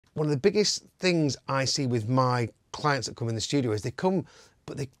one of the biggest things I see with my clients that come in the studio is they come,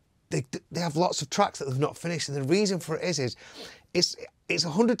 but they have lots of tracks that they've not finished. And the reason for it is it's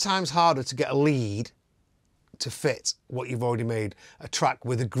 100 times harder to get a lead to fit what you've already made, a track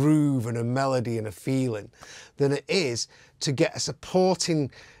with a groove and a melody and a feeling, than it is to get a supporting,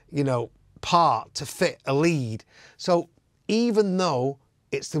 you know, part to fit a lead. So even though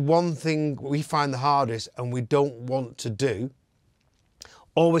it's the one thing we find the hardest and we don't want to do,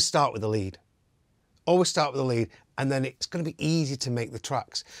 always start with the lead. Always start with the lead, and then it's going to be easy to make the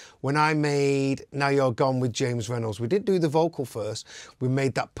tracks. When I made Now You're Gone with James Reynolds, we didn't do the vocal first. We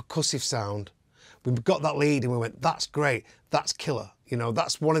made that percussive sound. We got that lead and we went, that's great, that's killer. You know,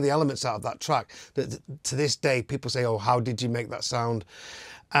 that's one of the elements out of that track that to this day people say, oh, how did you make that sound?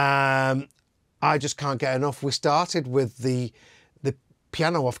 I just can't get enough. We started with the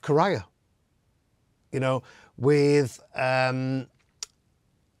piano off Karaya, you know, with now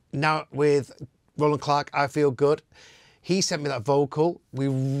with Roland Clark, I Feel Good. He sent me that vocal. We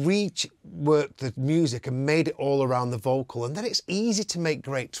reworked the music and made it all around the vocal. And then it's easy to make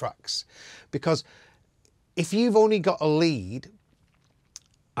great tracks, because if you've only got a lead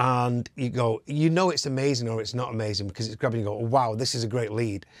and you go, you know it's amazing or it's not amazing because it's grabbing, you go, oh, wow, this is a great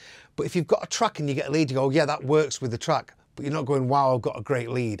lead. But if you've got a track and you get a lead, you go, yeah, that works with the track. But you're not going, wow, I've got a great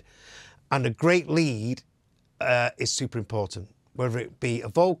lead. And a great lead is super important, whether it be a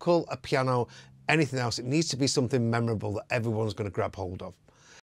vocal, a piano, anything else. It needs to be something memorable that everyone's going to grab hold of.